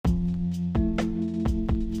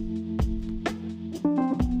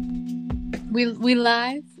We live.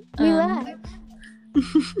 We live.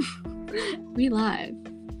 We live.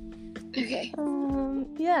 Okay.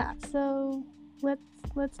 Yeah. So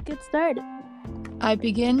let's get started. I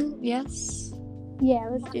begin. Yes. Yeah,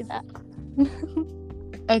 let's do that.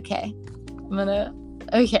 Okay. I'm gonna.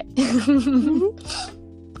 Okay.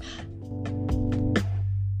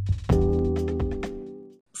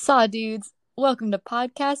 Saw dudes. Welcome to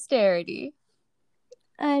Podcasterity.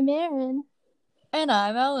 I'm Erin. And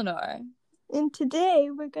I'm Eleanor. And today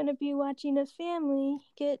we're gonna be watching a family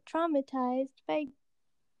get traumatized by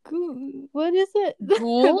what is it?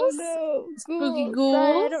 Ghouls? I don't know. Spooky Ghouls. ghouls?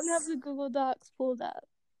 Sorry, I don't have the Google Docs pulled up.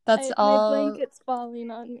 That's My all. blanket's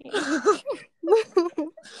falling on me.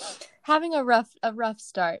 Having a rough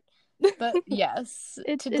start. But yes,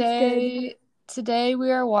 It's today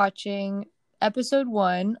we are watching episode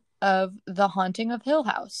 1 of The Haunting of Hill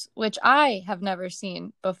House, which I have never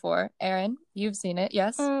seen before. Erin, you've seen it,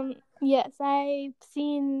 yes? Yes, I've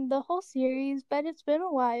seen the whole series, but it's been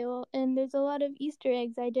a while, and there's a lot of Easter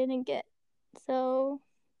eggs I didn't get. So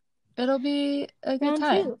it'll be a good round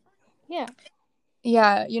time. 2. Yeah.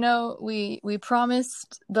 Yeah, we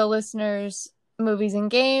promised the listeners movies and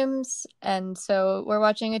games, and so we're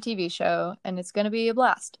watching a TV show, and it's going to be a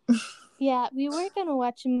blast. Yeah, we were going to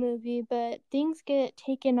watch a movie, but things get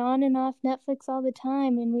taken on and off Netflix all the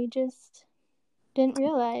time, and we just didn't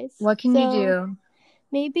realize. What can you do?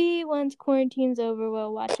 Maybe once quarantine's over,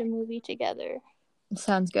 we'll watch a movie together.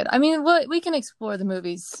 Sounds good. I mean, we can explore the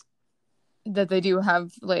movies that they do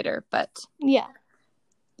have later, but... Yeah.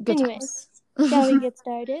 Good Anyways, shall we get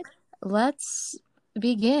started? Let's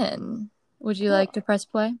begin. Would you like to press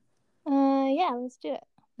play? Yeah, let's do it.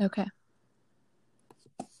 Okay.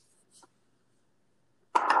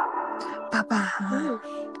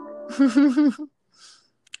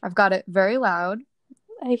 I've got it very loud.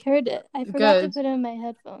 I heard it. I forgot to put in my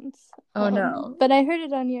headphones. Oh no. But I heard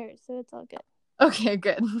it on yours, so it's all good. Okay,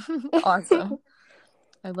 good. Awesome.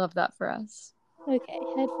 I love that for us. Okay,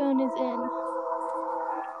 headphone is in.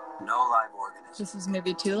 No live organism. This is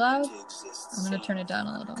maybe too loud. I'm going to turn it down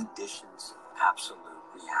a little. Conditions of absolute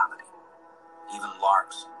reality. Even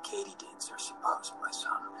larks and katydids are supposed by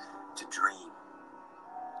some to dream.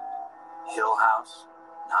 Hill House,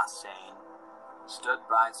 not sane, stood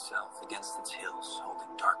by itself against its hills,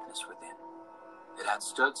 holding darkness within. It had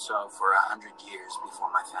stood so for 100 years before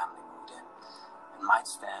my family moved in, and might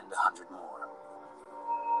stand 100 more.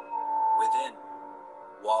 Within,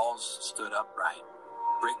 walls stood upright,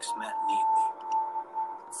 bricks met neatly,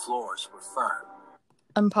 floors were firm.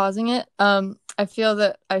 I'm pausing it. I feel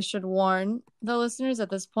that I should warn the listeners at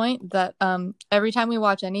this point that every time we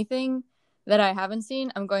watch anything that I haven't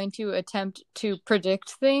seen, I'm going to attempt to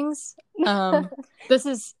predict things. This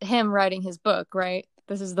is him writing his book, right?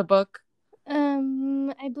 This is the book?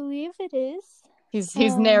 I believe it is. He's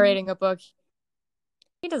narrating a book.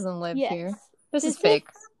 He doesn't live here. This is fake.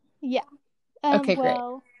 Yeah. Okay, great.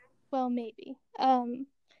 Well, maybe.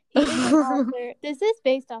 He is an author. This is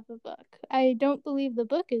based off a book. I don't believe the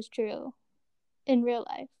book is true in real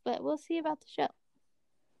life, but we'll see about the show.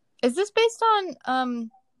 Is this based on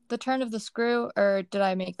The Turn of the Screw, or did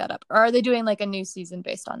I make that up? Or are they doing like a new season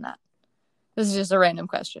based on that? This is just a random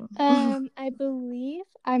question. I believe.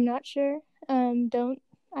 I'm not sure. I'm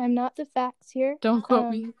not the facts here. Don't quote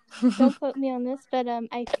me. Don't quote me on this, but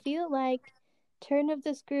I feel like Turn of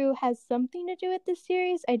the Screw has something to do with this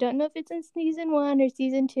series. I don't know if it's in season 1 or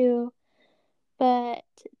season 2, but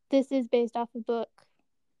this is based off a book.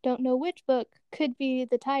 Don't know which book. Could be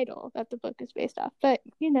the title that the book is based off, but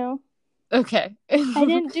Okay. I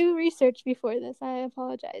didn't do research before this. I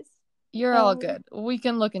apologize. You're all good. We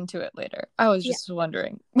can look into it later. I was just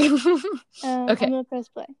wondering. Okay. I'm gonna press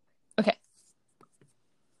play. Okay.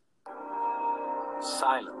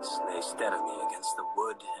 Silence lay steadily against the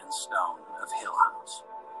wood and stone of Hill House,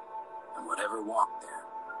 and whatever walked there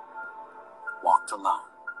walked alone.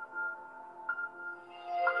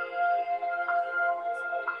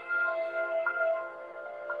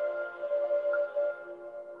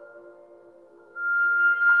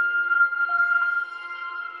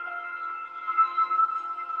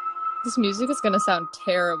 This music is gonna sound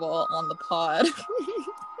terrible on the pod.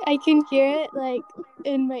 I can hear it like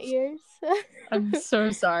in my ears. I'm so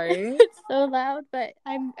sorry. It's so loud, but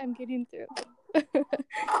I'm getting through.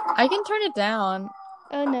 I can turn it down.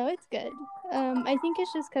 Oh no, it's good. I think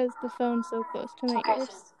it's just because the phone's so close to my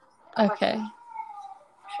ears. Okay.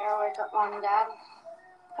 Sure, wake up, Mom and Dad.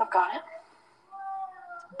 I've got it.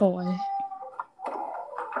 Boy.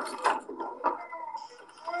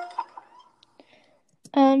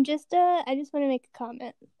 I just want to make a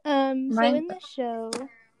comment. So in the show,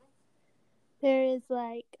 there is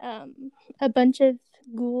like a bunch of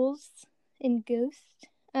ghouls and ghosts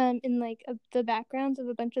in like the backgrounds of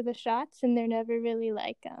a bunch of the shots, and they're never really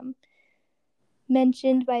like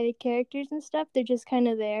mentioned by the characters and stuff. They're just kind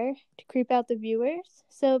of there to creep out the viewers.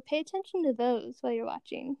 So pay attention to those while you're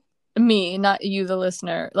watching. Me, not you, the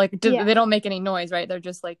listener. Like, Yeah. they don't make any noise, right? They're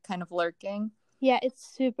just like kind of lurking. Yeah, it's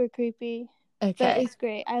super creepy. But Okay. it's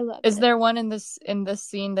great. I love it. Is there one in this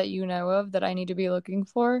scene that you know of that I need to be looking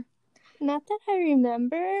for? Not that I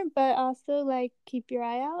remember, but also like keep your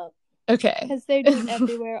eye out Okay. because they're just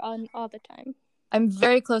everywhere on all the time. I'm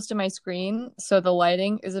very close to my screen, so the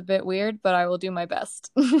lighting is a bit weird, but I will do my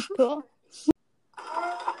best. Cool.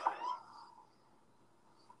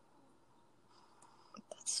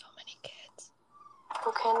 That's so many kids.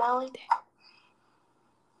 Okay, Nellie?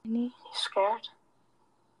 You scared?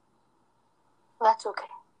 That's okay.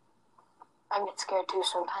 I get scared too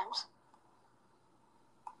sometimes.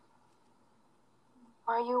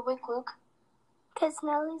 Are you awake, Luke? Because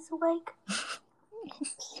Nellie's awake.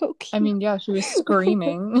 So cute. I mean, yeah, she was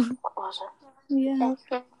screaming. What was it? Yeah.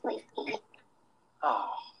 Oh,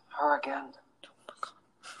 her again.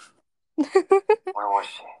 Where was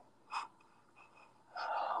she?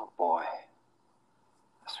 Oh, boy.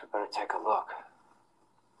 Guess we better take a look.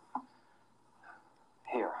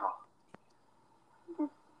 Here, huh?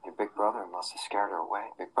 Your big brother must have scared her away.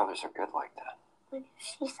 Big brothers are good like that. But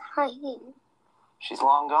she's hiding. She's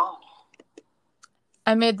long gone.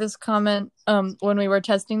 I made this comment when we were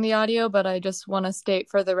testing the audio, but I just want to state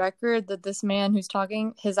for the record that this man who's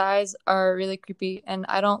talking, his eyes are really creepy, and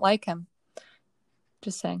I don't like him.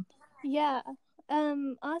 Just saying. Yeah.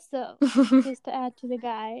 Also, just to add to the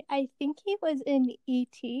guy, I think he was in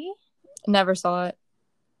E.T. Never saw it.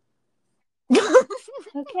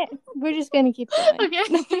 Okay, we're just gonna keep going.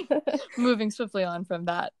 Okay. Moving swiftly on from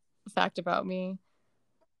that fact about me.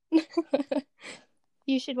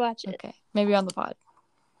 You should watch it. Okay, maybe on the pod.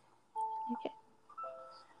 Okay.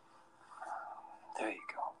 There you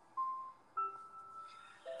go.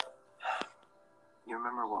 You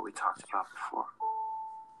remember what we talked about before?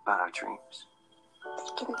 About our dreams?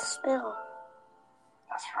 They can spill.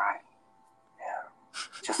 That's right. Yeah.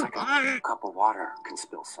 Just like a cup of water can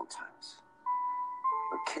spill sometimes.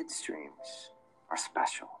 But kids' dreams are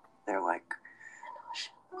special. They're like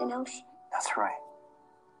An ocean. That's right.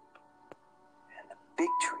 And the big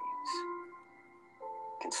dreams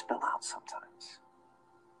can spill out sometimes.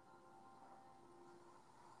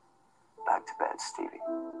 Back to bed, Stevie.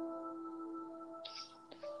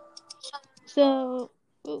 So,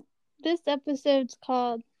 this episode's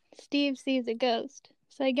called Steve Sees a Ghost.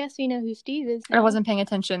 So I guess we know who Steve is now. I wasn't paying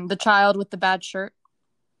attention. The child with the bad shirt.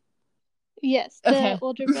 Yes, the Okay.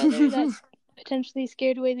 older brother that potentially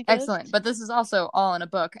scared away the ghost. Excellent. But this is also all in a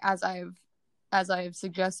book, as I've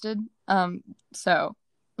suggested. So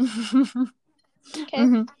Okay,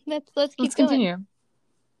 Mhm. let's keep Let's continue.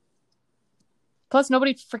 Plus,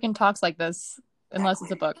 nobody freaking talks like this unless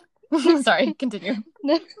it's a book. Sorry, continue.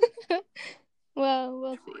 going. Well,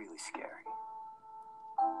 we'll see. Really scary.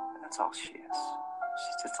 And that's all she is.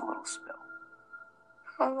 She's just a little spill.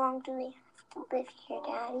 How long do we have to live here,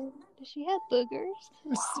 Daddy? Does she have boogers?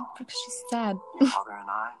 She's sad. Your mother and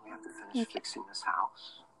I, we have to finish Okay. fixing this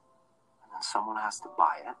house. And then someone has to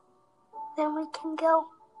buy it. Then we can go.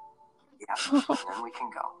 Yeah, and then we can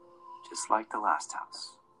go. Just like the last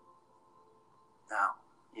house. Now,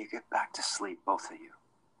 you get back to sleep, both of you.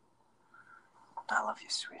 I love you,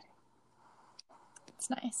 sweetie. It's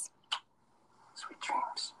nice. Sweet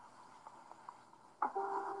dreams.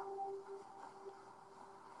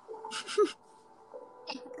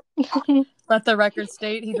 Let the record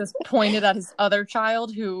state he just pointed at his other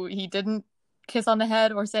child who he didn't kiss on the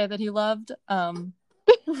head or say that he loved.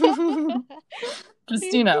 Just,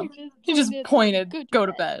 he just pointed, Good go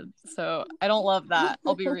to job. bed. So I don't love that.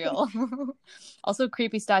 I'll be real. Also,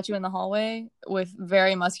 creepy statue in the hallway with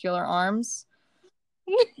very muscular arms.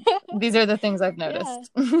 These are the things I've noticed.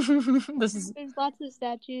 This is There's lots of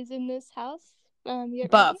statues in this house. You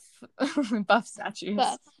buff. Buff statues.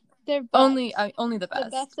 Buff. They're buff. Only the The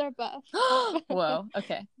best. buffs are buff. Whoa.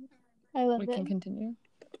 Okay. I love We it. can continue.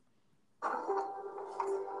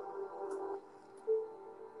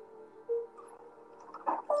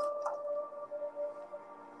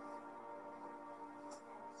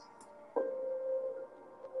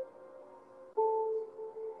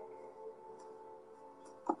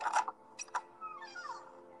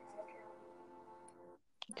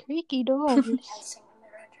 Creaky doors. Dancing in the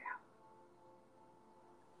rodeo.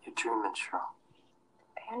 You're dreaming, Cheryl.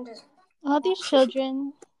 Pandas. All these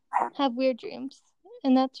children have weird dreams,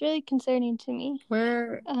 and that's really concerning to me.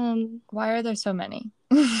 Why are there so many?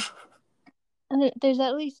 There's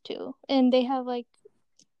at least 2, and they have like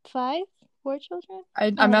 4 children.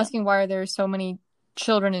 I'm asking why are there so many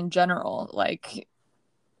children in general? Like,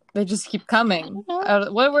 they just keep coming.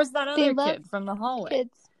 Where's that other kid from the hallway?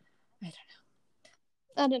 Kids.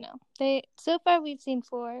 I don't know. So far we've seen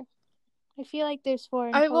 4. I feel like there's 4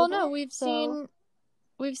 in total. Well, no, we've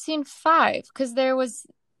seen 5 because there was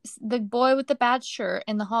the boy with the bad shirt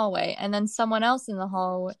in the hallway, and then someone else in the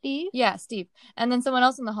hallway. Steve? Yeah, Steve. And then someone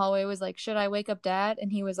else in the hallway was like, "Should I wake up Dad?"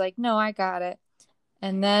 And he was like, "No, I got it."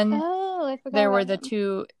 And then I forgot there were the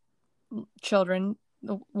 2 children,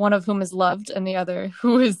 one of whom is loved and the other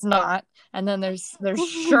who is not. And then there's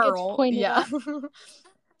Cheryl. Yeah.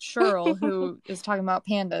 Cheryl, who is talking about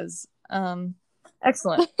pandas.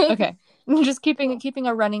 Excellent. Okay. Just keeping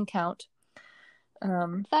a running count.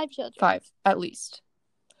 5 children. 5, at least.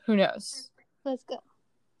 Who knows? Let's go.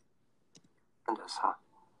 Pandas, huh?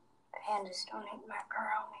 Pandas don't eat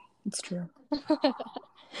macaroni. It's true.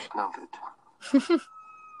 Noted.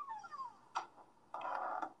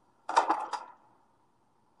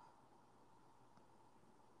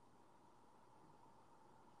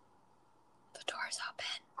 The door's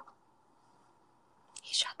open.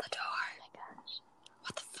 He shut the door. Oh my gosh.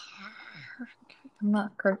 What the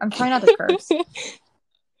fuck? I'm trying not to curse.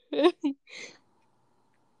 That's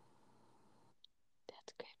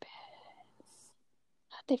creepy.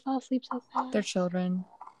 How'd they fall asleep so fast? They're children.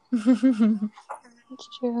 That's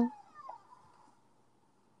true.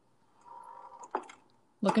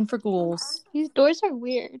 Looking for ghouls. These doors are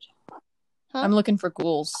weird. Huh? I'm looking for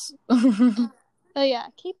ghouls. Oh yeah,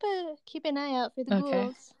 keep an eye out for the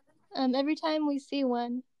ghouls. Okay. Every time we see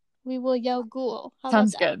one, we will yell ghoul.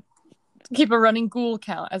 Sounds good. Keep a running ghoul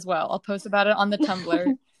count as well. I'll post about it on the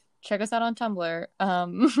Tumblr. Check us out on Tumblr.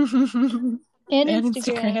 And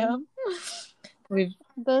Instagram. We've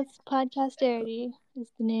both Podcasterity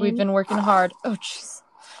is the name. We've been working hard. Oh jeez.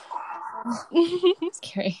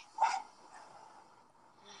 Scary.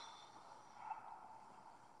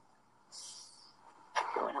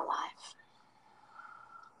 Going alive.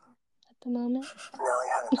 At the moment. Nellie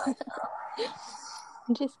had a nightmare.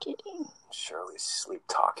 I'm just kidding. Shirley's sleep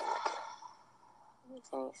talking again. Is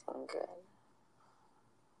anything good?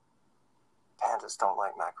 Pandas don't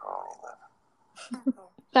like macaroni liver.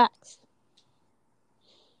 Facts.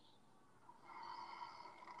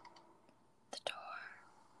 The door.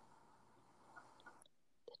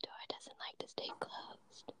 The door doesn't like to stay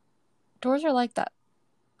closed. Doors are like that.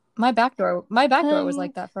 My back door was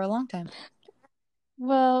like that for a long time.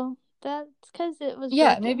 Well, that's because it was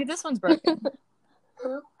Yeah, broken. maybe this one's broken.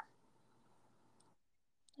 I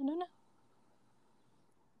don't know.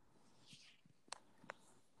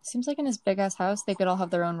 Seems like in this big ass house they could all have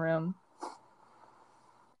their own room.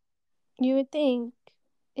 You would think.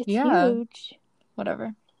 It's huge.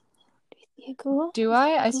 Whatever. Do you see a ghoul? Do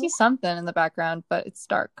I? I see something in the background, but it's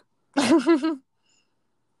dark. This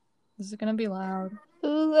is gonna be loud.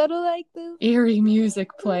 Ooh, I don't like this. Eerie music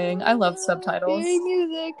playing. I love subtitles. Eerie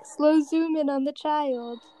music. Slow zoom in on the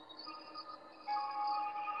child.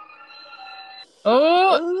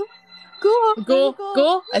 Oh! Ghoul!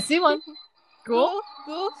 Ghoul! I see one. Ghoul!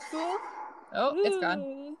 Ghoul! Oh, it's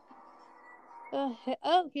gone.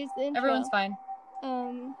 Here's the intro. Everyone's fine.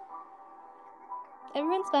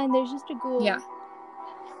 Everyone's fine. There's just a ghoul. Yeah.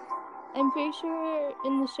 I'm pretty sure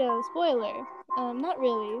in the show, spoiler, not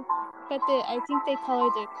really, but I think they call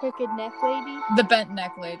her the crooked neck lady. The bent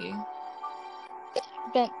neck lady.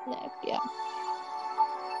 Bent neck, yeah.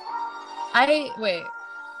 Wait.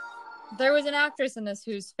 There was an actress in this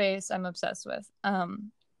whose face I'm obsessed with.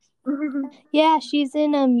 Yeah, she's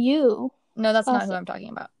in You. No, that's not who I'm talking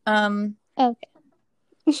about. Okay.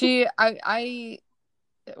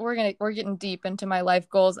 We're getting deep into my life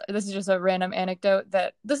goals. This is just a random anecdote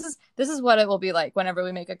that this is what it will be like whenever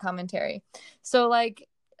we make a commentary. So like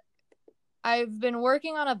I've been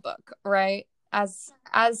working on a book, right? As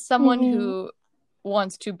someone who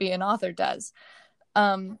wants to be an author does.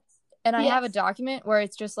 And I have a document where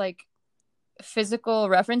it's just like physical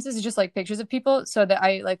references, just like pictures of people, so that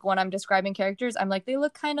I like when I'm describing characters, I'm like, they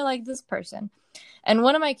look kind of like this person. And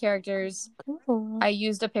one of my characters, I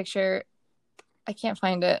used a picture. I can't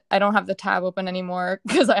find it. I don't have the tab open anymore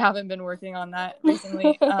because I haven't been working on that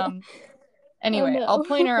recently. Anyway, I'll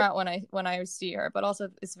point her out when I see her, but also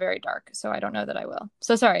it's very dark, so I don't know that I will.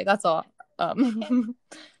 So sorry, that's all.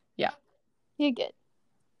 Yeah. You're good.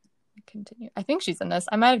 Continue. I think she's in this.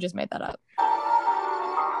 I might have just made that up.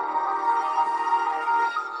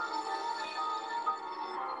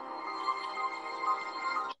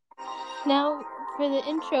 Now, for the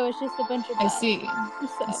intro, it's just a bunch of I see.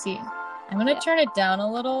 I'm going to turn it down a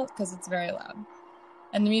little because it's very loud.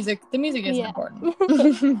 And the music isn't Yeah. important.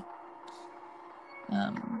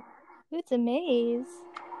 It's a maze.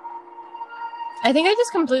 I think I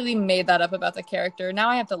just completely made that up about the character. Now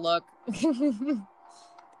I have to look. Should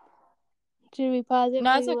we pause it? No,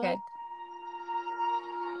 while it's you okay. look?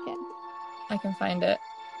 Okay. I can find it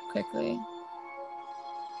quickly.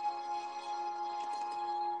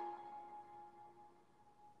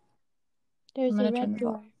 There's I'm a gonna turn red the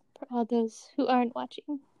door for all those who aren't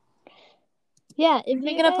watching. Yeah, if you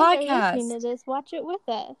making a guys are podcast. listening to this, watch it with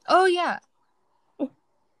us. Oh yeah.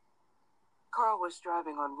 Carl was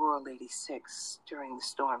driving on Rural 86 during the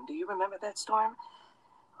storm. Do you remember that storm?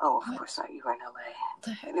 Oh, of course not. You were in LA.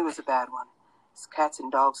 And it was a bad one. It's cats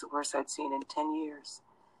and dogs the worst I'd seen in 10 years.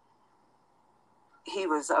 He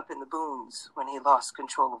was up in the boons when he lost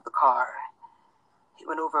control of the car. He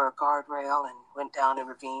went over a guardrail and went down a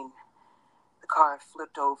ravine. The car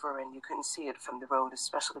flipped over and you couldn't see it from the road,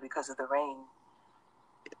 especially because of the rain.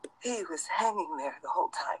 He was hanging there the whole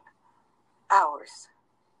time. Hours.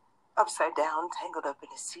 Upside down, tangled up in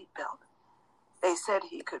his seatbelt. They said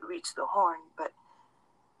he could reach the horn, but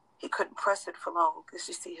he couldn't press it for long because,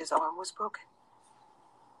 you see, his arm was broken.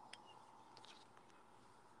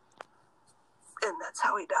 And that's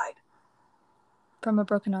how he died. From a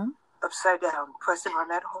broken arm? Upside down, pressing on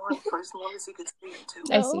that horn for as long as he could scream to.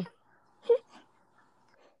 I see.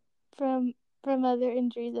 From other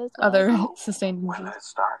injuries as well. Other sustained When did injuries. it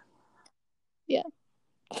start? Yeah.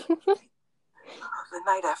 The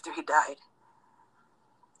night after he died.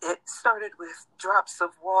 It started with drops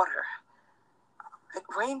of water, like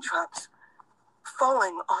raindrops,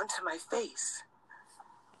 falling onto my face.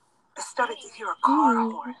 I started to hear a car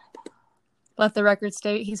horn. Let the record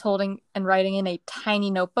state he's holding and writing in a tiny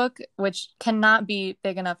notebook, which cannot be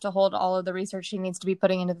big enough to hold all of the research he needs to be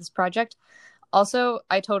putting into this project. Also,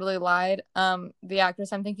 I totally lied. The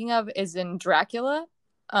actress I'm thinking of is in Dracula.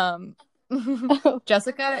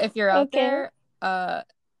 Jessica, if you're out there,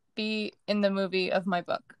 be in the movie of my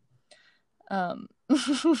book.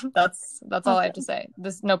 That's all I have to say.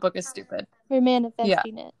 This notebook is stupid. We're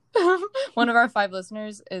manifesting it. One of our 5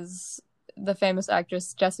 listeners is the famous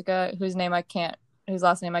actress Jessica, whose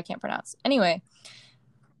last name I can't pronounce. Anyway,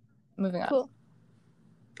 moving on. Cool.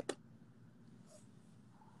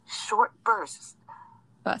 Short bursts.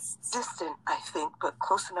 Busts. Distant, I think, but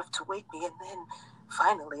close enough to wake me. And then,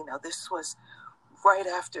 finally, now this was right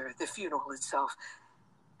after the funeral itself.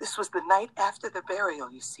 This was the night after the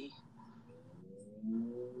burial, you see.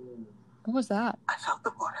 What was that? I felt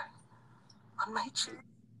the water on my cheek.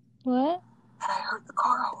 What? And I heard the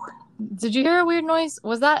car horn. Did you hear a weird noise?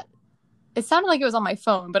 Was that... It sounded like it was on my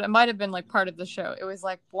phone, but it might have been like part of the show. It was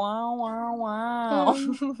like, wow, wow, wow.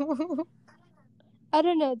 I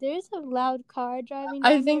don't know. There's a loud car driving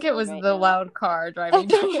down I think it was right the now. loud car driving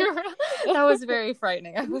down your road. That was very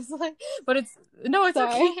frightening. I was like, but it's Sorry.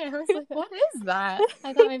 okay. I was like, what is that?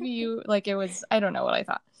 I thought maybe you, like, it was, I don't know what I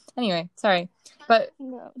thought. Anyway, sorry. But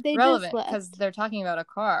No, they relevant just because left. they're talking about a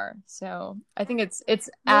car. So I think it's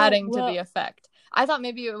adding to the well. effect. I thought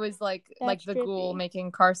maybe it was like That's the ghoul trippy.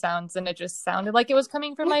 making car sounds and it just sounded like it was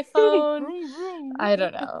coming from my phone. I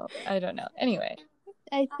don't know. Anyway.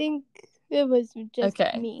 I think it was just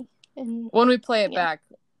Okay. me. And When we play it Yeah. back,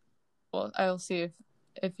 well, I'll see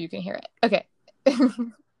if you can hear it. Okay.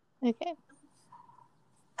 okay.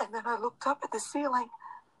 And then I looked up at the ceiling.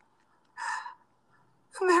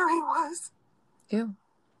 And there he was, Ew.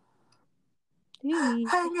 Eee.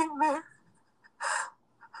 hanging there,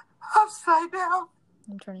 upside down.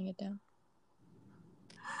 I'm turning it down.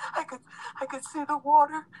 I could see the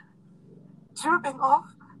water dripping off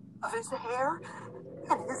of his hair,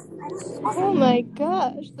 and his face was... Oh my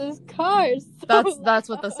gosh, this car is so That's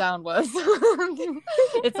what the sound was.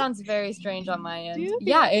 It sounds very strange on my end. Do you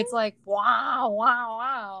Yeah, hear it's like wow, wow,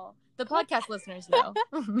 wow. The podcast listeners know.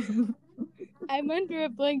 I'm under a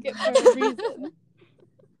blanket for a reason.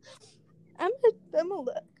 I'm gonna look.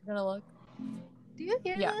 You're gonna look. Do you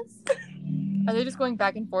hear Yeah. this? Are they just going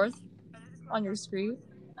back and forth on your screen?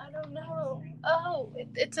 I don't know. Oh,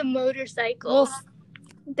 it's a motorcycle. Well,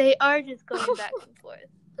 They are just going back and forth.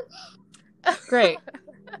 great.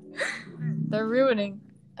 They're ruining.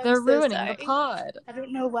 They're I'm so ruining sorry. the pod. I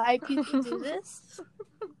don't know why people do this.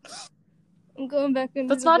 I'm going back into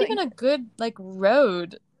That's the not blanket. even a good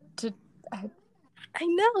road to I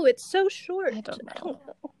know, it's so short. I don't know.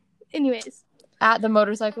 Anyways. At the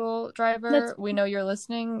motorcycle driver. Let's- We know you're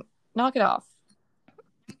listening. Knock it off.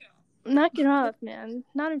 Knock it off, man.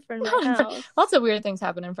 Not in front of my house. Lots of weird things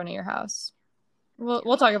happen in front of your house.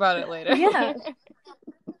 We'll talk about it later. Yeah.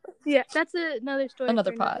 Yeah, that's another story.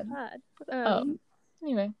 Another for another pod.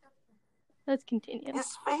 Anyway. Let's continue.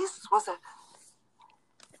 His face was a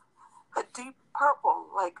a deep purple,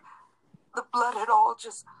 like the blood had all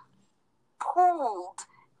just pooled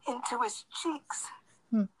into his cheeks.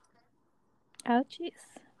 Ouchies.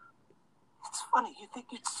 It's funny, you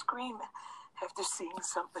think you'd scream after seeing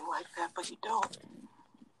something like that, but you don't.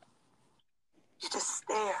 You just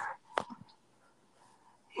stare.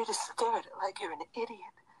 You just stare at it like you're an idiot.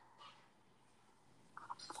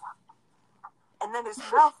 And then his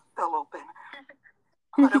mouth fell open.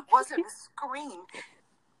 But it wasn't a scream.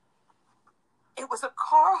 It was a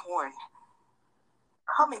car horn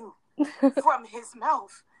coming from his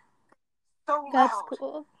mouth. So That's loud.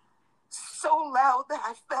 cool. So loud that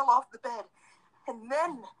I fell off the bed. And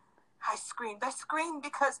then I screamed. I screamed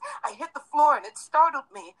because I hit the floor and it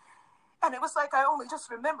startled me. And it was like I only just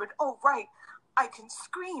remembered, oh, right, I can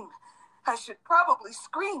scream. I should probably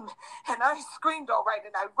scream. And I screamed all right.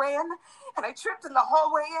 And I ran and I tripped in the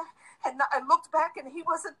hallway. And I looked back and he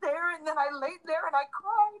wasn't there. And then I laid there and I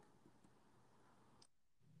cried.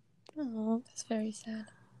 Oh, that's very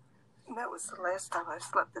sad. And that was the last time I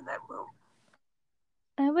slept in that room.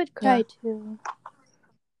 I would cry too.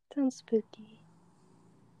 Sounds spooky.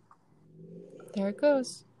 There it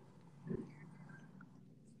goes.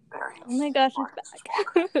 Oh my gosh, it's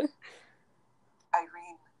back.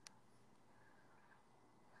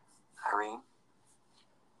 Irene,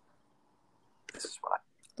 this is what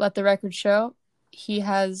Let the record show, he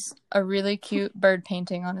has a really cute bird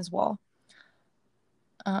painting on his wall.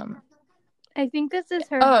 I think this is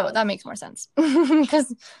her Oh, house. that makes more sense.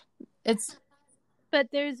 Because it's But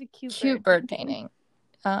there's a cute bird painting.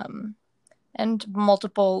 And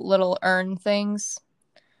multiple little urn things.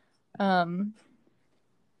 Don't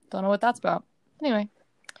know what that's about. Anyway.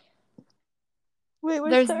 Wait,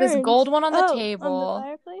 there's this gold one on the on table. the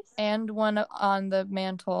fireplace? And one on the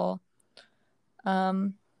mantle.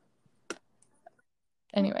 Anyway.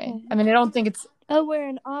 Okay. I mean, I don't think it's... Oh, we're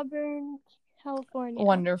in Auburn, California.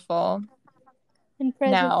 Wonderful. In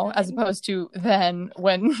present now, time. as opposed to then,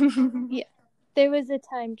 when... Yeah. There was a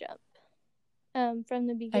time jump. From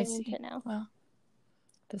the I beginning see. to now. Wow.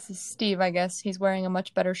 This is Steve, I guess. He's wearing a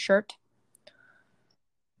much better shirt.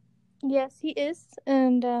 Yes, he is.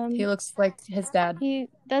 And he looks like his dad. He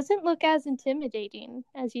doesn't look as intimidating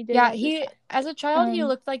as he did. Yeah, as a child, he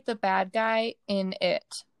looked like the bad guy in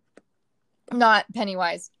It. Not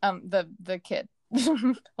Pennywise. The kid.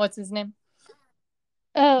 What's his name?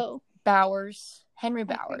 Oh. Bowers. Henry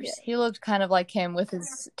Bowers. He looked kind of like him with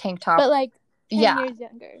his tank top. But like 10 years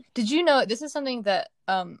younger. Did you know, this is something that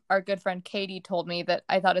our good friend Katie told me that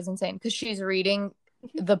I thought is insane, because she's reading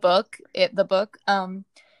the book.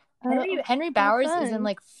 Henry Bowers is in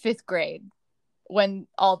like 5th grade when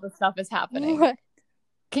all the stuff is happening. What?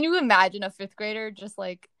 Can you imagine a 5th grader just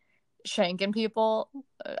like shanking people?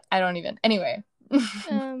 I don't even. Anyway.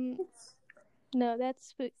 No, that's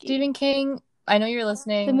spooky. Stephen King, I know you're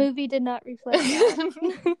listening. The movie did not reflect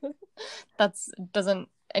that.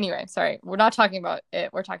 Anyway, sorry. We're not talking about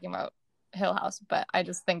it. We're talking about Hill House, but I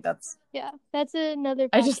just think that's... Yeah, that's another podcast.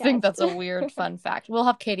 I just think that's a weird fun fact. We'll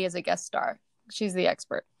have Katie as a guest star. She's the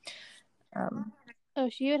expert.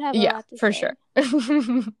 She would have a lot to say. For sure.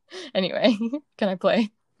 Anyway, can I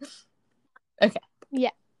play? Okay.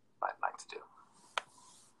 Yeah. I'd like to do.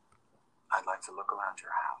 I'd like to look around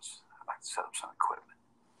your house. I'd like to set up some equipment.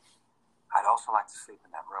 I'd also like to sleep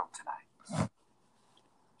in that room tonight.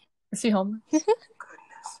 Is he home? Goodness.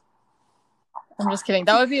 I'm just kidding.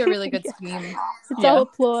 That would be a really good scheme. It's all a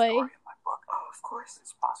ploy. Oh, of course,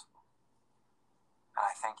 it's possible. And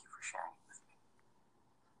I thank you for sharing it with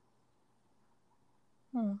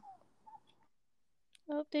me.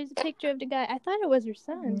 Oh, there's a picture of the guy. I thought it was her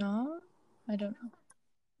son. No, I don't know.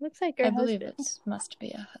 Looks like her husband. I believe it must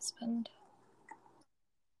be a husband.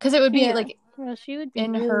 Because it would be like... Well, she would be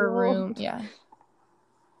in really her old. room. Yeah.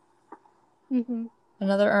 Mm-hmm.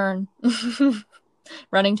 Another urn.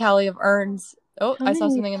 Running tally of urns. Oh, I saw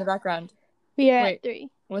something in the background. We are at 3.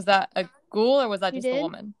 Was that a ghoul or was that just did? a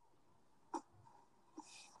woman?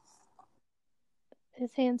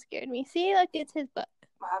 His hand scared me. See, look, it's his book.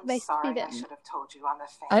 I'm sorry, I should have told you I'm a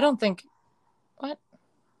fan. I don't think... What?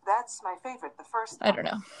 That's my favorite, the first one. I don't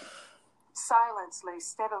know. Silence lay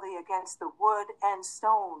steadily against the wood and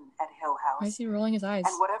stone at Hill House. Why is he rolling his eyes?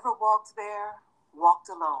 And whatever walked there, walked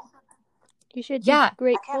alone. You should be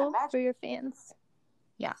grateful for your fans.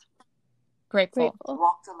 Yeah. Grateful.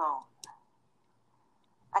 Walked alone.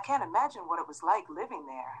 I can't imagine what it was like living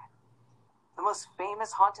there. The most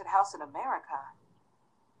famous haunted house in America.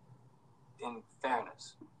 In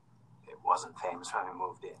fairness, it wasn't famous when we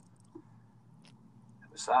moved in.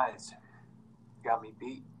 And besides, you got me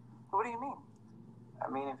beat. What do you mean? I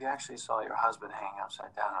mean, if you actually saw your husband hanging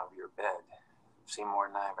upside down over your bed, You've seen more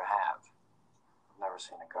than I ever have. I've never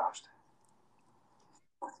seen a ghost.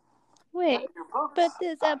 Wait, but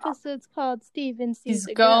this episode's called Steven Sees He's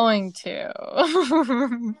a going Ghost.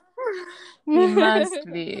 to. He must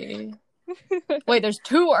be. Wait, there's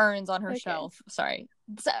 2 urns on her shelf. Sorry.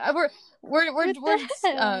 So, we're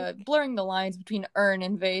blurring the lines between urn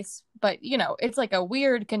and vase, but you know, it's like a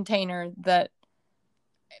weird container that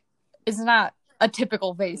is not a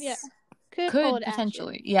typical vase. Yeah. Could hold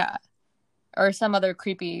potentially, ashes. yeah. Or some other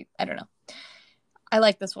creepy, I don't know. I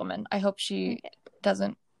like this woman. I hope she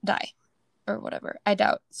doesn't die or whatever. I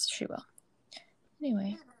doubt she will.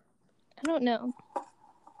 Anyway. I don't know.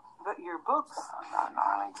 But your books, not in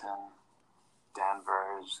Arlington,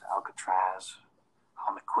 Danvers, Alcatraz,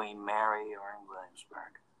 on the Queen Mary, or in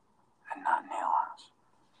Williamsburg, and not in Hill House.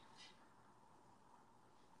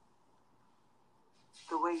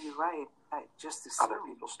 The way you write, I just assume... Other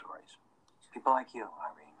people's stories. People like you,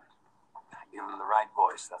 Irene. Give them the right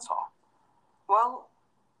voice, that's all. Well,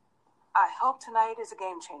 I hope tonight is a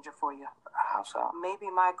game changer for you. How so?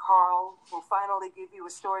 Maybe my Carl will finally give you a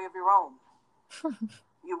story of your own.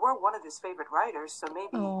 You were one of his favorite writers, so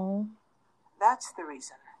maybe that's the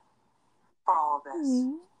reason for all this.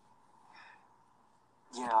 You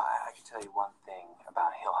know, I can tell you one thing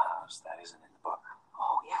about Hill House that isn't in the book.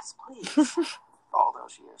 Oh, yes, please. All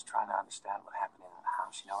those years trying to understand what happened in that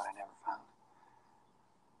house, you know what I never found?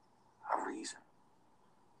 A reason.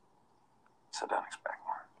 So don't expect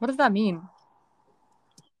one. What does that mean?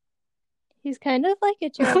 He's kind of like a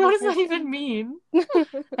terrible What does person. that even mean?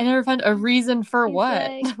 I never found a reason for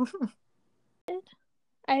what.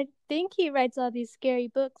 I think he writes all these scary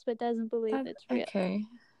books but doesn't believe it's real. Okay.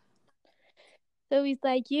 So he's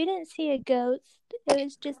like, you didn't see a ghost. It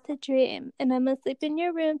was just a dream. And I'm going to sleep in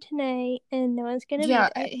your room tonight and no one's going to be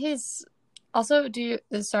there. His... Also,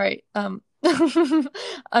 sorry,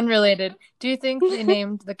 unrelated. Do you think they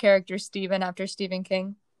named the character Stephen after Stephen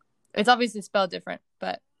King? It's obviously spelled different,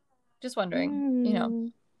 but just wondering, you know.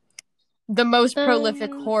 The most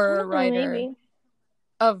prolific horror writer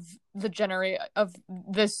of of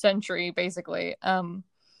this century, basically.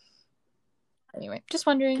 Anyway, just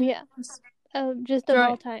wondering. Yeah. Just of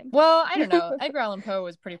all time. Well, I don't know. Edgar Allan Poe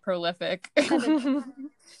was pretty prolific.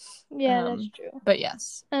 Yeah, that's true. But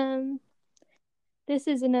yes. This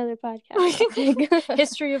is another podcast.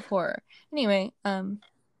 History of horror. Anyway, yes.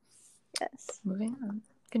 Moving on.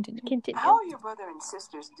 Continue. How are your brother and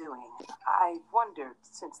sisters doing? I wondered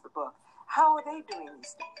since the book. How are they doing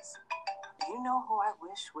these days? You know who I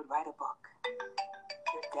wish would write a book?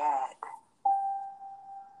 Your dad.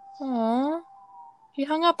 Aww. He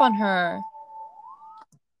hung up on her.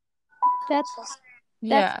 That's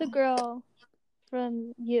the girl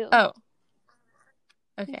from You. Oh.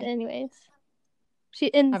 Okay. Anyways. She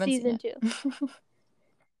in season 2.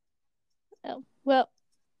 Oh. Well,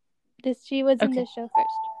 she was in the show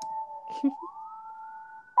first.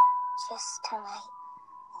 Just tonight.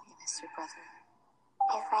 Oh, you miss your brother.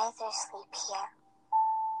 I'd rather sleep here.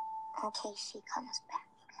 In case she comes back.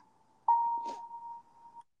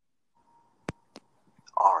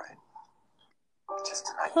 Alright. Just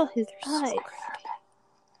tonight. Oh, his eyes.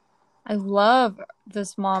 I love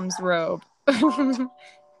this mom's robe.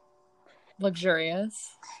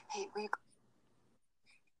 Luxurious. Hey,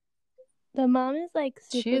 the mom is like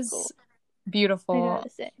super She's cool, beautiful, I gotta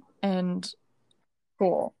say, and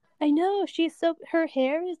cool. I know, her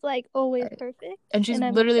hair is like always perfect, and she's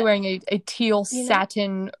literally wearing a teal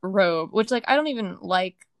satin robe, which like I don't even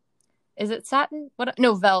like. Is it satin? What?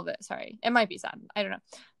 No, velvet. Sorry, it might be satin. I don't know,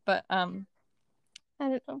 but I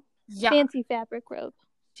don't know. Yeah, fancy fabric robe.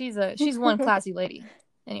 She's one classy lady.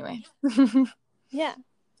 Anyway. Yeah.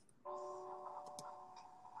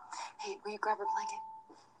 Hey, will you grab a blanket?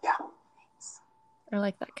 Yeah. Thanks. I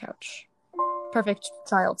like that couch. Perfect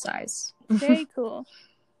child size. Very cool.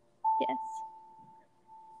 Yes.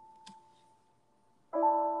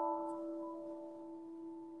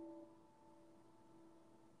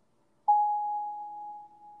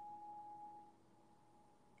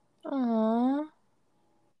 Aww.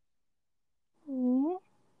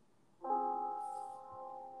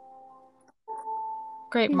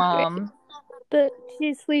 Great mom.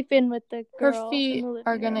 She's sleeping with the girl. Her feet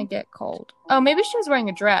are gonna get cold. Oh, maybe she was wearing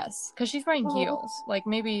a dress because she's wearing heels. Like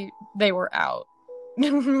maybe they were out,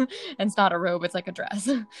 and it's not a robe; it's like a dress.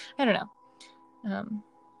 I don't know.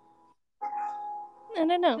 I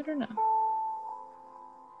don't know.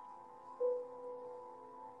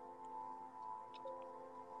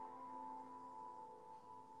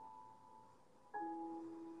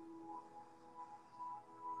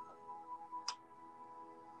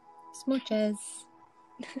 Smooches.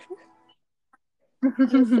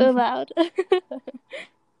 It's so loud.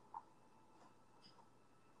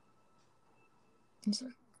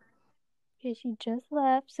 Okay, she just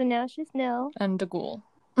left, so now she's Nell. And a ghoul.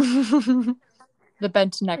 The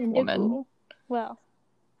bent neck And a woman. ghoul. Well.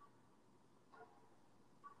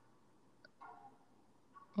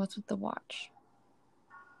 What's with the watch?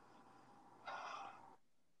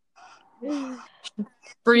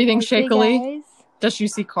 Breathing Hey, shakily. guys. Does she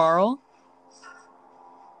see Carl?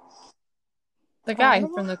 The guy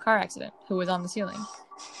Carl? from the car accident who was on the ceiling.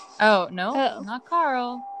 Oh, no, Oh. not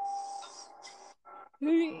Carl.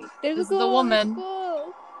 There's This a is the ghoul. woman.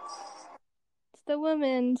 Ghoul. It's the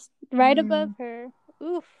woman right above her.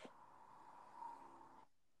 Oof.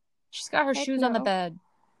 She's got her Heck shoes on the no. bed.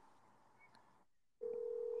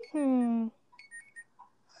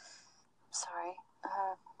 Sorry.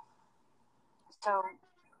 So,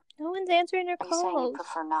 No one's answering her are you saying you calls.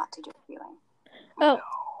 prefer not to do viewing? Oh.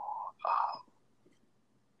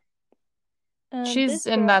 She's this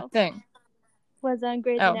in girl that thing. was on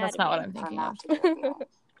Grey's Oh, Anatomy. that's not what I'm Prefer thinking of. not to do viewing.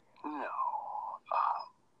 No.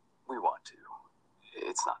 We want to.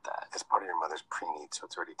 It's not that. It's part of your mother's pre-need, so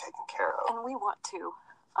it's already taken care of. And we want to.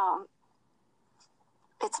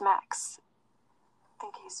 It's Max. I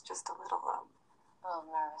think he's just a little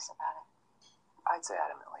nervous about it. I'd say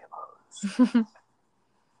adamantly opposed.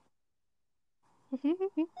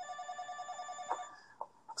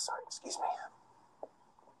 Sorry, excuse me.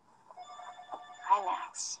 Hi,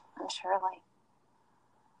 Max. I'm Shirley.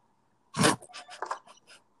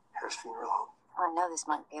 Harris Funeral Home. Well, I know this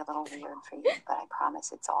might be a little weird for you, but I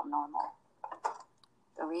promise it's all normal.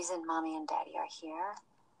 The reason Mommy and Daddy are here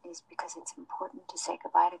is because it's important to say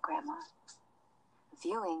goodbye to Grandma.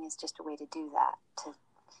 Viewing is just a way to do that, to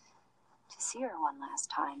see her one last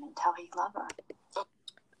time and tell her you love her.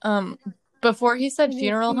 Before he said That'd be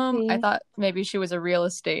funeral home, creepy. I thought maybe she was a real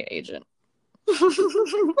estate agent.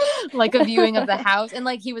 Like a viewing of the house. And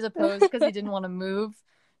like he was opposed because he didn't want to move.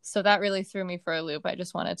 So that really threw me for a loop. I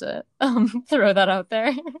just wanted to throw that out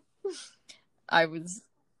there. I was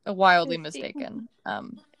wildly mistaken.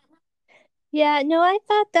 Yeah, no, I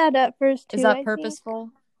thought that at first too. Is that I purposeful?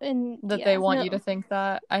 think, That they want you to think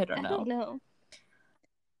that? I don't know. I don't know.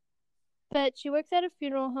 But she works at a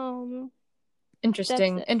funeral home.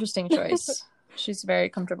 Interesting choice. She's very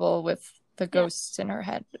comfortable with the ghosts in her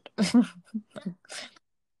head. I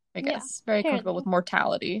guess. Very comfortable with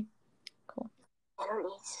mortality. Cool. I don't need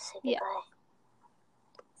to say goodbye.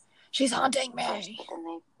 She's haunting me. First, but then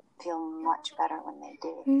they feel much better when they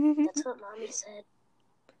do. That's what Mommy said.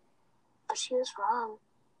 But she was wrong.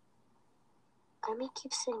 Grammy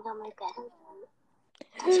keeps sitting on my bed and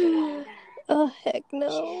touching my hair. Oh, heck She no.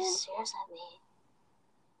 just stares at me.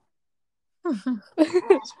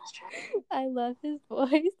 I love his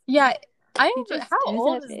voice. Yeah, how just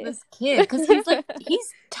old stares is at this kid? Because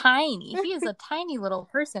he's tiny. He is a tiny little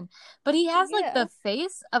person, but he has like the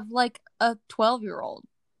face of like a 12-year-old.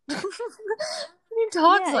 He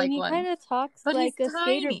talks like and he one. kind of talks but like he's a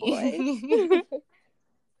skater tiny. boy.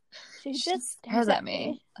 She Just just stares at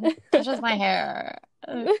me. Touches my hair.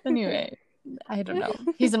 Anyway, I don't know.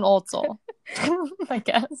 He's an old soul, I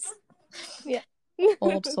guess. Yeah.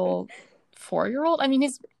 Old soul 4-year-old? I mean,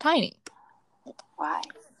 he's tiny. Why?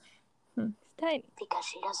 He's tiny. Because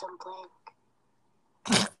she doesn't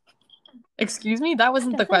blink. Excuse me? That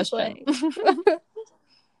wasn't the question.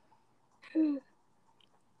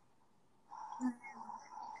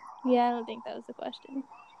 Yeah, I don't think that was the question. It's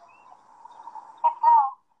Nell.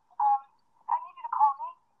 I need you to call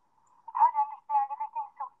me. It's hard to understand.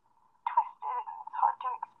 Everything's so twisted and it's hard to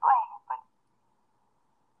explain, but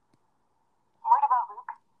I'm worried about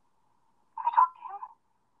Luke. Have you talked to him?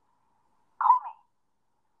 Call me.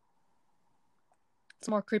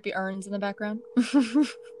 Some more creepy urns in the background.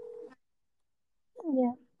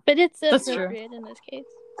 Yeah. But it's That's true. appropriate in this case.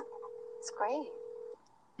 It's great.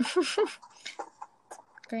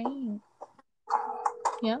 Great.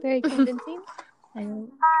 Yeah. Very convincing.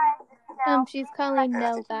 She's calling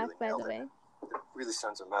Nell back, by the way. It really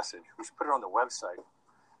sends a message. We should put it on the website. I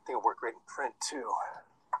think it'll work great in print too.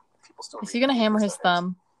 People still. Is he gonna hammer his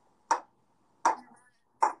thumb?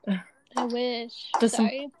 I wish. Does some-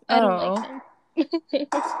 Sorry. I don't like him.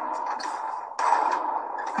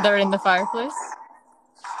 They're in the fireplace.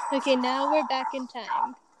 Okay, now we're back in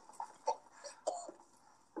time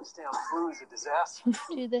This damn flu is a disaster.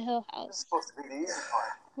 to the Hill This is House supposed to be the easy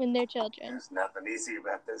part. when they're children. There's nothing easy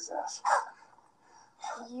about this house.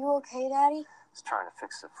 You okay, Daddy? Just trying to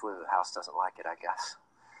fix the flu. The house doesn't like it, I guess.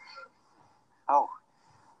 Oh,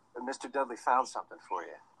 but Mr. Dudley found something for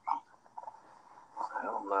you. I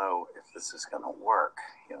don't know if this is going to work,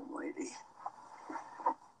 young lady.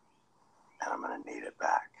 and I'm going to need it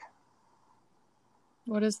back.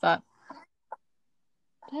 What is that?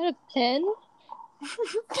 Is that a pen?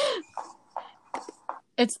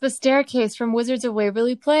 It's the staircase from Wizards of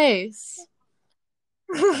Waverly Place.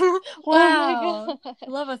 Oh Wow. my I god.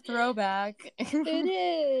 love a throwback. It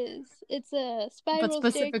is. It's a spiral But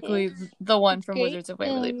specifically staircase. the one It's from great. Wizards of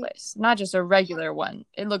Waverly Place. Not just a regular one.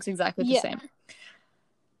 It looks exactly the Yeah. same.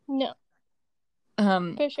 No,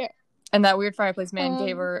 for sure. And that weird fireplace man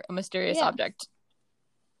gave her a mysterious yeah. object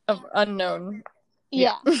of unknown.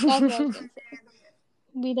 Yeah, that's what I was gonna say.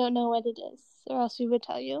 We don't know what it is, or else we would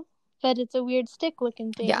tell you. But it's a weird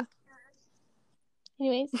stick-looking thing. Yeah.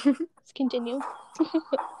 Anyways, let's continue.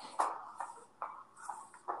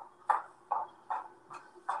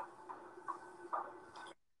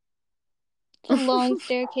 It's a long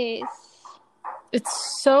staircase.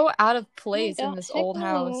 It's so out of place in this gosh, old I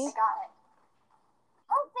know. house. I got it.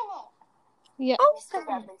 Open it. Yeah. Mr.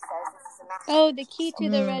 Dudley says this is a master. Oh, the key to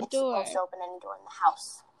the red It's door. supposed to open any door in the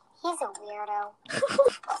house. He's a weirdo.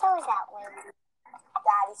 So is that lady.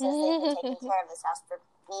 Daddy says they've been taking care of this house for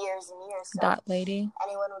years and years. So That lady.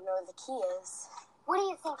 anyone would know where the key is. What do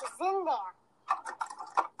you think is in there?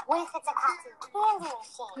 What if it's a cotton candy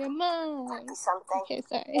machine? Your mom. Could be something. Okay,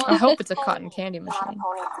 sorry. I hope it's a cotton candy Not a machine.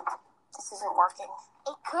 pony. This isn't working.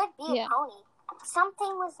 It could be Yeah. a pony.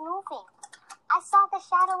 Something was moving. I saw the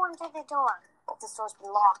shadow under the door. But this door's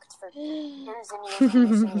been locked for years and years and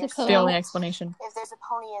years and years. It's The So- only explanation. If there's a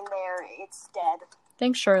pony in there, it's dead.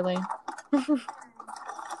 Thanks, Shirley.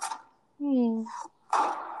 Hmm.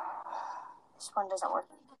 This one doesn't work.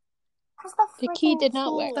 Where's The key freaking did not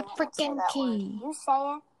key? work. The I won't say freaking that word. key. You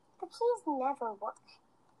say it. The keys never work.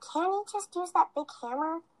 Can't he just use that big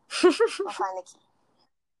hammer? I'll find the key.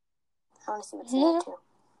 I want to see what's in there too.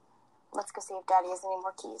 Let's go see if Daddy has any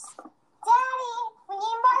more keys. Daddy, we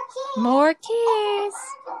need more keys. More keys.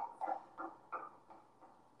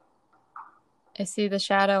 I see the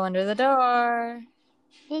shadow under the door.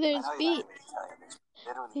 Oh, there's feet.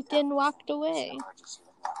 It then walked away.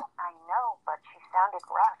 I know, but she sounded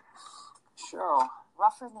rough. Sure.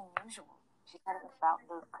 Rougher than usual. She said it was about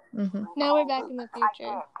Luke. Mm-hmm. Now we're back in the I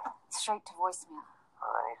future. did. Straight to voicemail.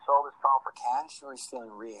 And he sold his phone for cash, or he's still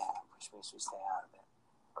in rehab, which means we stay out of it.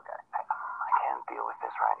 Look, I can't deal with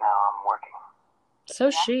this right now. I'm working. So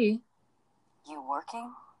she. You working?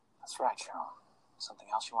 That's right, Cheryl. Something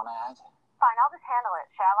else you want to add? Fine, I'll just handle it,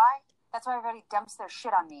 shall I? That's why everybody dumps their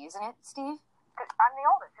shit on me, isn't it, Steve? 'Cause I'm the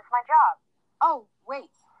oldest. It's my job. Oh, wait.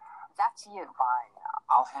 That's you. Fine.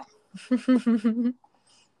 I'll handle it.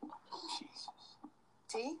 Jesus.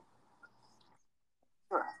 Tea?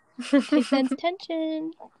 Sure. She sends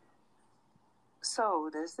tension. So,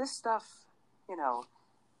 does this stuff,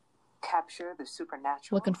 capture the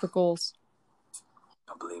supernatural? Looking for goals.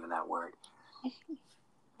 Don't believe in that word.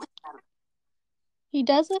 He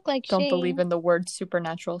does look like Don't Shane. believe in the word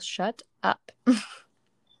supernatural. Shut up.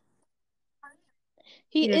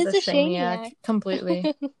 He is a Shaniac. Shaniac.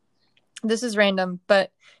 Completely. This is random,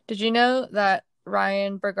 but did you know that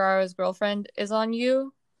Ryan Bergaro's girlfriend is on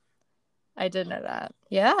You? I did know that.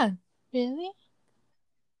 Yeah. Really?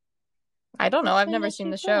 I don't know. Which I've one never does seen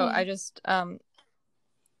she the show. play? I just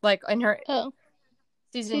like in her Oh,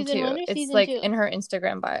 season Season 2. one or It's season like 2? in her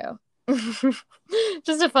Instagram bio.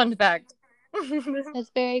 Just a fun fact.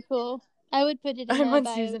 that's very cool. I would put it in I'm my on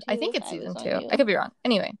bio season. too I think if it's I was season on 2. You. I could be wrong.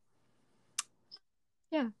 Anyway,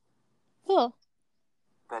 Cool.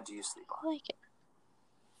 Bed do you sleep I on? like it.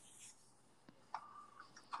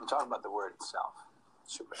 I'm talking about the word itself.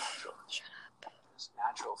 Supernatural. Shut up. There's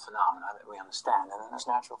natural phenomena that we understand, and then there's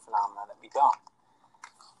natural phenomena that we don't.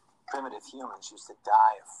 Primitive humans used to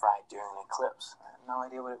die of fright during an eclipse. I had no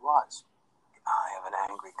idea what it was. The eye of an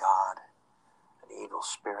angry god, an evil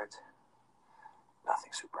spirit.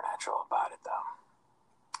 Nothing supernatural about it, though.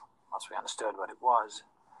 Once we understood what it was,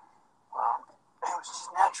 well, it was just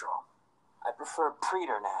natural. I prefer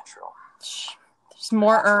preternatural. there's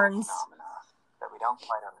more Natural urns. phenomena that we don't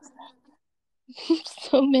quite understand.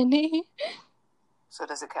 So many. So,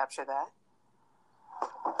 does it capture that?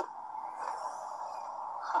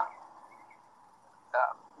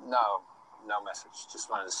 No message. Just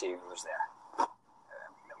wanted to see who was there.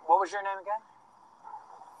 What was your name again?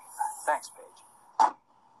 Thanks, Paige.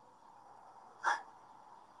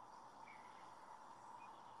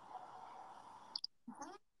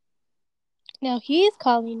 Now he's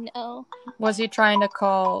calling now. Was he trying to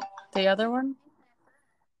call the other one?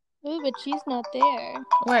 Ooh, but she's not there.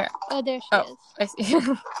 Where? Oh, there she Oh, I see. Hi, this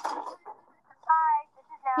is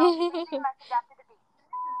Nell. Leave a message after the beep.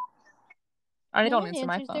 I No don't one answer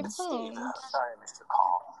my answers their phone. phone. Sorry, Mr.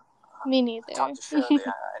 Call. Me I neither. talked to Shirley.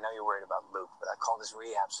 I know you're worried about Luke, but I called his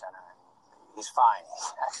rehab center, and He's fine.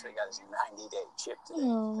 He's actually got his 90-day chip today.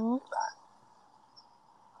 Aww.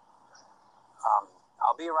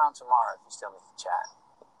 I'll be around tomorrow if you still need to chat.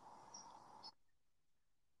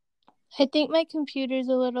 I think my computer's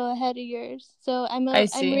a little ahead of yours, so I'm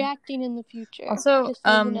reacting in the future. Also, just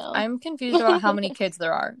so you know. I'm confused about how many kids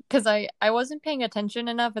there are, because I wasn't paying attention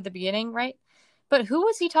enough at the beginning, right? But who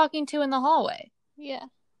was he talking to in the hallway? Yeah.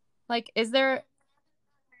 Like, is there...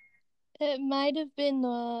 It might have been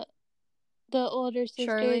the older sister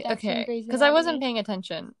Shirley? that's in Okay, Grey's because I wasn't Anatomy. paying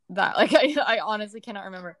attention. That, like, I honestly cannot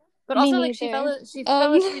remember. But Me also, like, she neither. fell asleep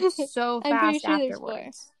so I'm pretty fast sure there's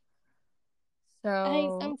afterwards. four. So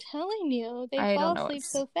I'm telling you, they I fall don't know asleep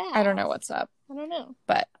so fast. I don't know what's up. I don't know.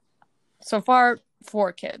 But so far,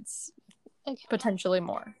 4 kids. Okay. Potentially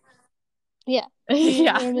more. Yeah.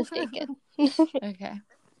 Yeah. We're mistaken. Okay.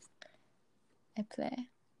 I play.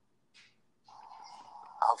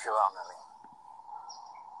 I hope you're well, Millie.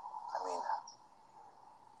 I mean,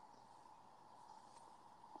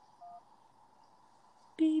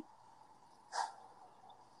 Beep.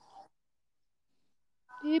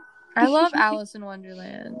 Beep. I love Alice in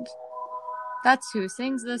Wonderland. That's who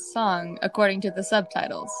sings this song, according to the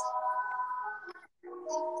subtitles.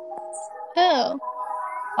 Oh.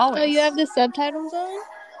 Always. Oh, you have the subtitles on?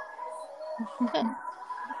 Oh.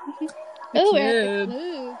 The Oh, we're at the club.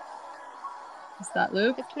 club. Is that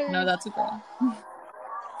Luke? The club. No, that's a girl.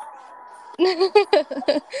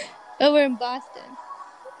 Oh, we're in Boston.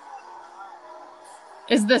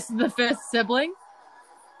 Is this the 5th sibling?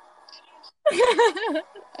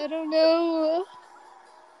 I don't know.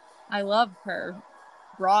 I love her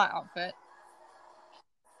bra outfit.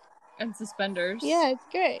 And suspenders. Yeah, it's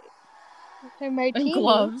great. Her martini. And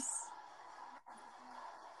gloves.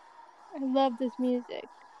 I love this music.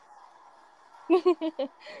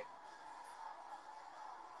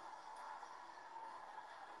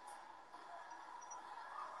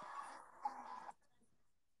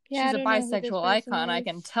 Yeah, She's a bisexual icon, I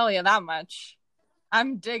can tell you that much.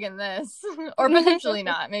 I'm digging this. Or potentially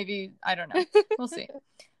not. Maybe, I don't know. We'll see.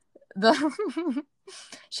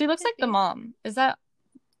 She looks like the mom. Is that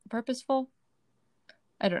purposeful?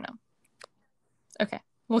 I don't know. Okay,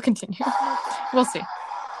 we'll continue. We'll see.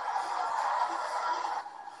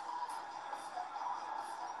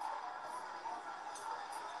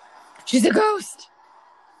 She's a ghost!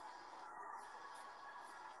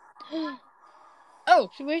 Oh!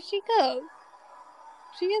 Where'd she go?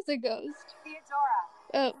 She is a ghost. Theodora.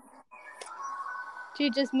 Oh. She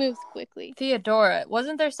just moves quickly. Theodora.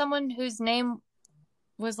 Wasn't there someone whose name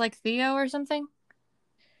was like Theo or something?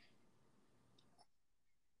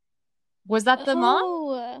 Was that the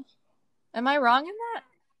mom? Am I wrong in that?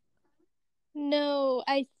 No,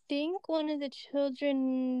 I think one of the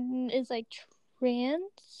children is like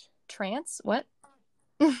trans. Trans? What?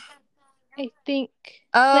 I think.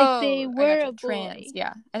 Oh, like they were a boy. Trans,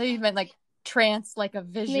 yeah. I thought you meant like trance, like a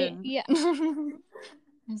vision. Yeah. I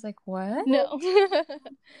was like, what? No.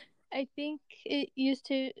 I think it used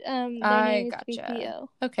to. Their name used to be Theo.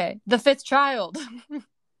 Okay, the 5th child.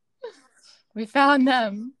 We found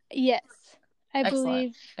them. Yes, I Excellent.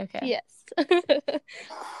 believe. Okay. Yes.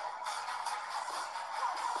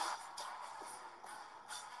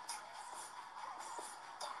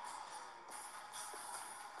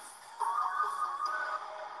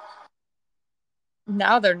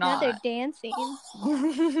 Now they're not. Now they're dancing.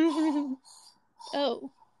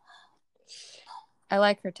 Oh. I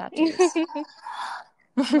like her tattoos.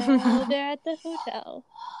 Well, they're at the hotel.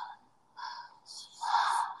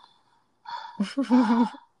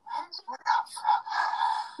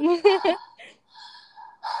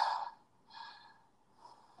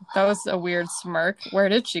 That was a weird smirk. Where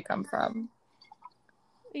did she come from?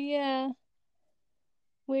 Yeah.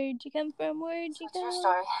 Where'd you come from? Where'd you go? What's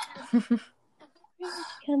your story?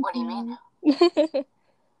 What do you mean? I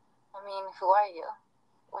mean, who are you?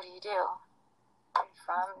 What do you do? Where are you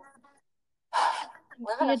from?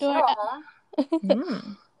 Live in a funeral home.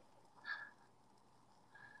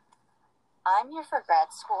 I'm here for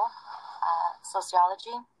grad school.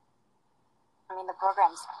 Sociology. I mean, the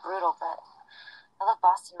program's brutal, but I love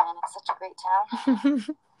Boston, man. It's such a great town.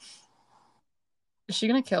 Is she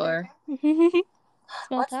gonna kill her?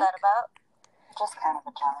 What's that about? Just kind of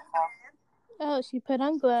a challenge, though. Oh, she put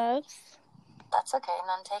on gloves. That's okay,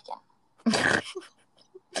 none taken.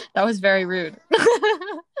 That was very rude.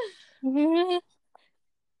 That was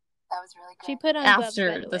really good. She put on gloves, by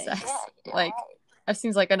After the the way. sex. Yeah, Like, it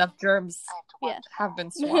seems like enough germs Yeah. have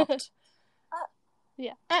been swapped.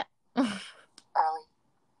 Yeah. Early.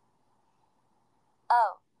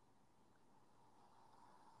 Oh.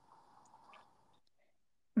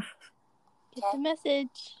 Get the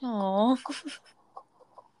message. Aww.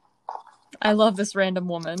 I love this random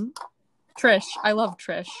woman. Trish. I love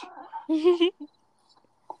Trish. Was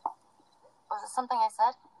it something I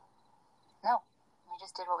said? No. We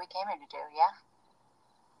just did what we came here to do, yeah?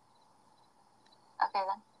 Okay,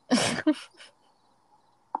 then.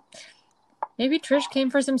 Maybe Trish came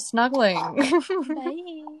for some snuggling.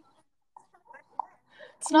 Bye.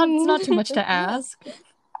 It's not too much to ask.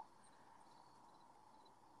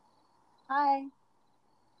 Hi.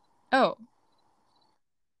 Oh.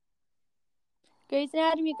 Grey's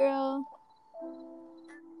Anatomy girl.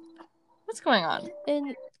 What's going on?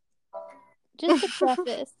 And just to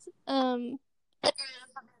preface,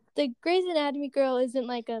 the Grey's Anatomy girl isn't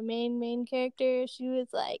like a main character. She was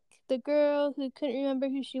like the girl who couldn't remember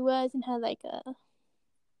who she was and had like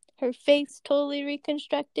her face totally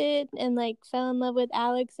reconstructed and like fell in love with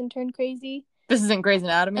Alex and turned crazy. This isn't Grey's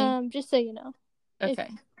Anatomy? Just so you know. Okay.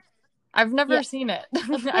 I've never seen it.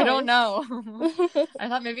 I don't know. I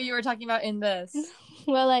thought maybe you were talking about in this.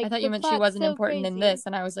 Well, like I thought you meant she wasn't so important crazy. in this,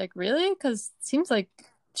 and I was like, really? Because it seems like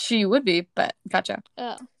she would be, but gotcha.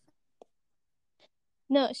 Oh.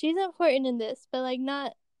 No, she's important in this, but like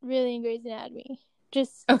not really in Grey's Anatomy.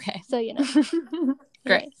 Just okay. So you know.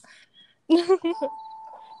 Great.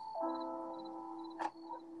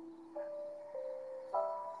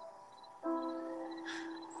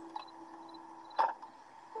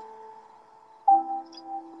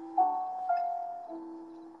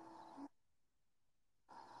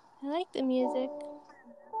 I like the music.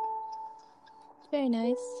 It's very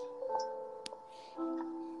nice.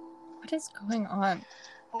 What is going on?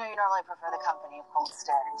 I know you normally prefer the company of cold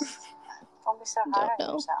stares. Don't be so hard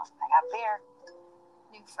on yourself. I got beer.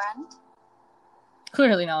 New friend?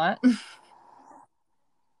 Clearly not.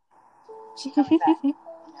 She coming back? No.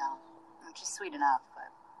 She's sweet enough,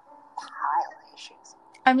 but pile of issues.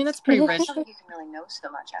 I mean, that's pretty I rich. don't think you can really know so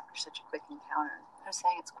much after such a quick encounter. I'm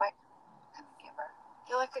saying it's quick. I'm a giver.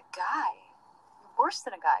 You're like a guy. You're worse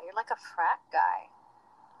than a guy. You're like a frat guy.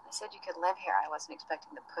 I said you could live here. I wasn't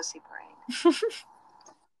expecting the pussy brain.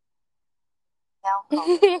 Now,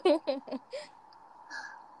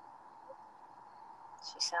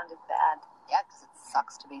 she sounded bad. Yeah, because it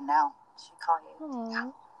sucks to be Nell. She'd call you.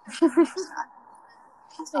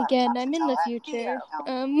 Again, I'm in the future.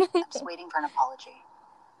 I'm just waiting for an apology.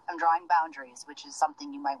 I'm drawing boundaries, which is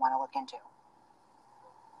something you might want to look into.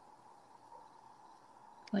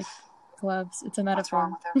 Like gloves. It's a What's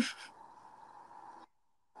wrong metaphor. with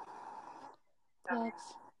her?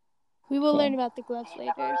 Gloves. We will learn about the gloves You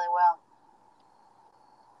later. never really will.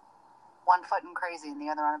 One foot in crazy and the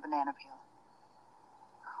other on a banana peel.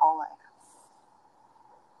 Her whole life.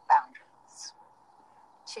 Boundaries.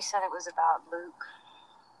 She said it was about Luke.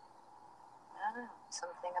 I don't know.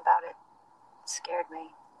 Something about it scared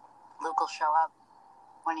me. Luke will show up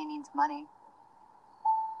when he needs money.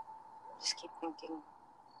 Just keep thinking,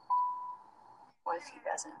 what if he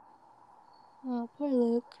doesn't? Oh, poor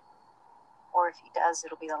Luke. Or if he does,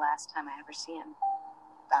 it'll be the last time I ever see him.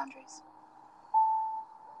 Boundaries.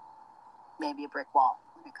 Maybe a brick wall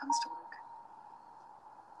when it comes to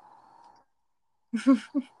Luke.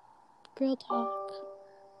 Girl talk.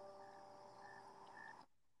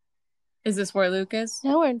 Is this where Luke is?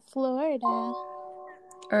 Now we're in Florida.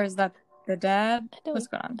 Or is that the dad? What's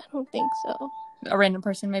going on? I don't think so. A random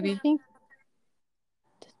person, maybe? I think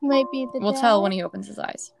this might be the We'll dad. tell when he opens his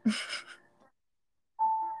eyes.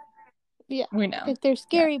 Yeah. We know. If they're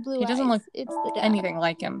scary blue He doesn't eyes, look it's the dad. anything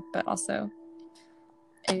like him, but also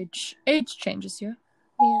age changes you.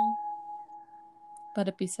 Yeah. Let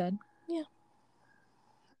it be said. Yeah.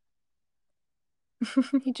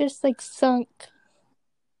 He just like sunk.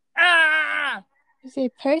 Ah! He's a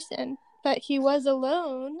person, but he was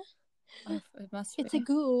alone. Oh, it must It's be. a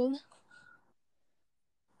ghoul.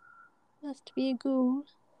 Must be a ghoul.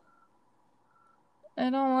 I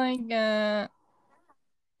don't like it.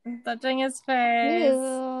 I'm touching his face.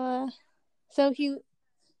 Ew. So he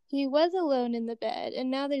was alone in the bed,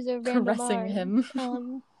 and now there's a random Caressing arm. him.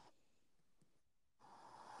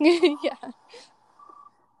 Yeah.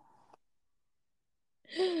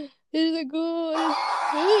 There's a ghoul.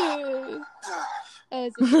 Ooh. Oh,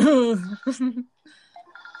 it's a...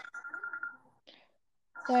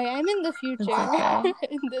 Sorry, I'm in the future okay.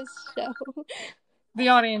 in this show. The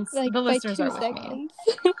audience, Like, the listeners by 2 are with seconds.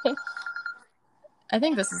 me. I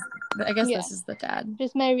think this is, this is the dad.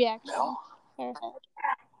 Just my reaction. No.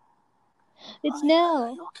 It's Nell.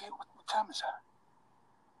 Are you okay? What time is that?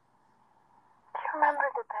 Do you remember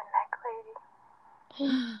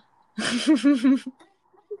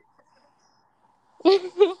the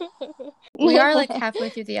We are like halfway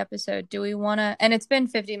through the episode. Do we want to, and it's been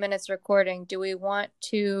 50 minutes recording, do we want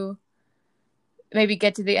to maybe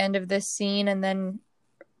get to the end of this scene and then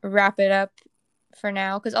wrap it up for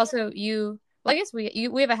now? Because also I guess we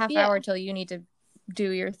have a half hour till you need to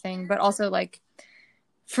do your thing, but also like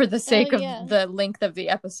for the sake of the length of the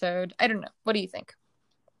episode, I don't know. What do you think?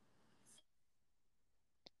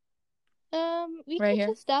 We right can here?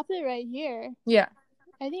 just stop it right here. Yeah.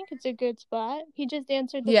 I think it's a good spot. He just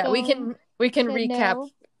answered the phone. we can recap no.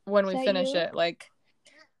 when we finish it. Like,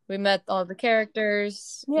 we met all the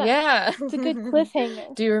characters. Yeah. It's a good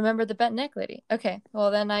cliffhanger. Do you remember the bent neck lady? Okay.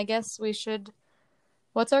 Well, then I guess we should...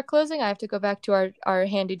 What's our closing? I have to go back to our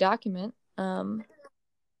handy document. Oh,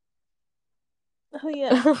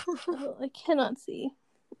 yeah. Oh, I cannot see.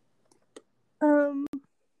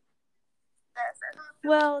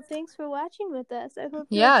 Well, thanks for watching with us. I hope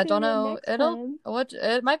I don't know.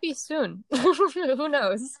 It might be soon. Who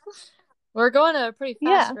knows? We're going at a pretty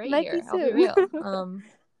fast rate might here. Be soon. I'll be real.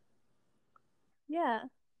 Yeah.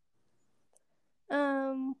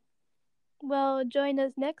 Well, join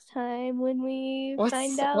us next time when we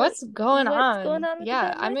find out what's going on.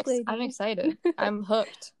 With I'm excited. I'm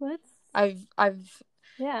hooked. I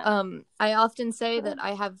often say that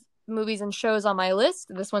I have movies and shows on my list.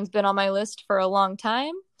 This one's been on my list for a long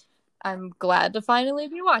time. I'm glad to finally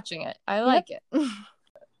be watching it. I like it.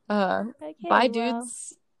 Bye,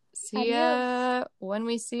 dudes. See ya when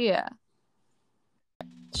we see ya.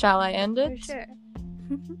 Shall I end it? For sure.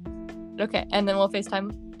 Okay, and then we'll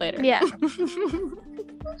FaceTime later. Yeah.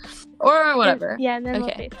 Or whatever. And then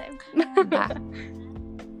we'll FaceTime. Bye.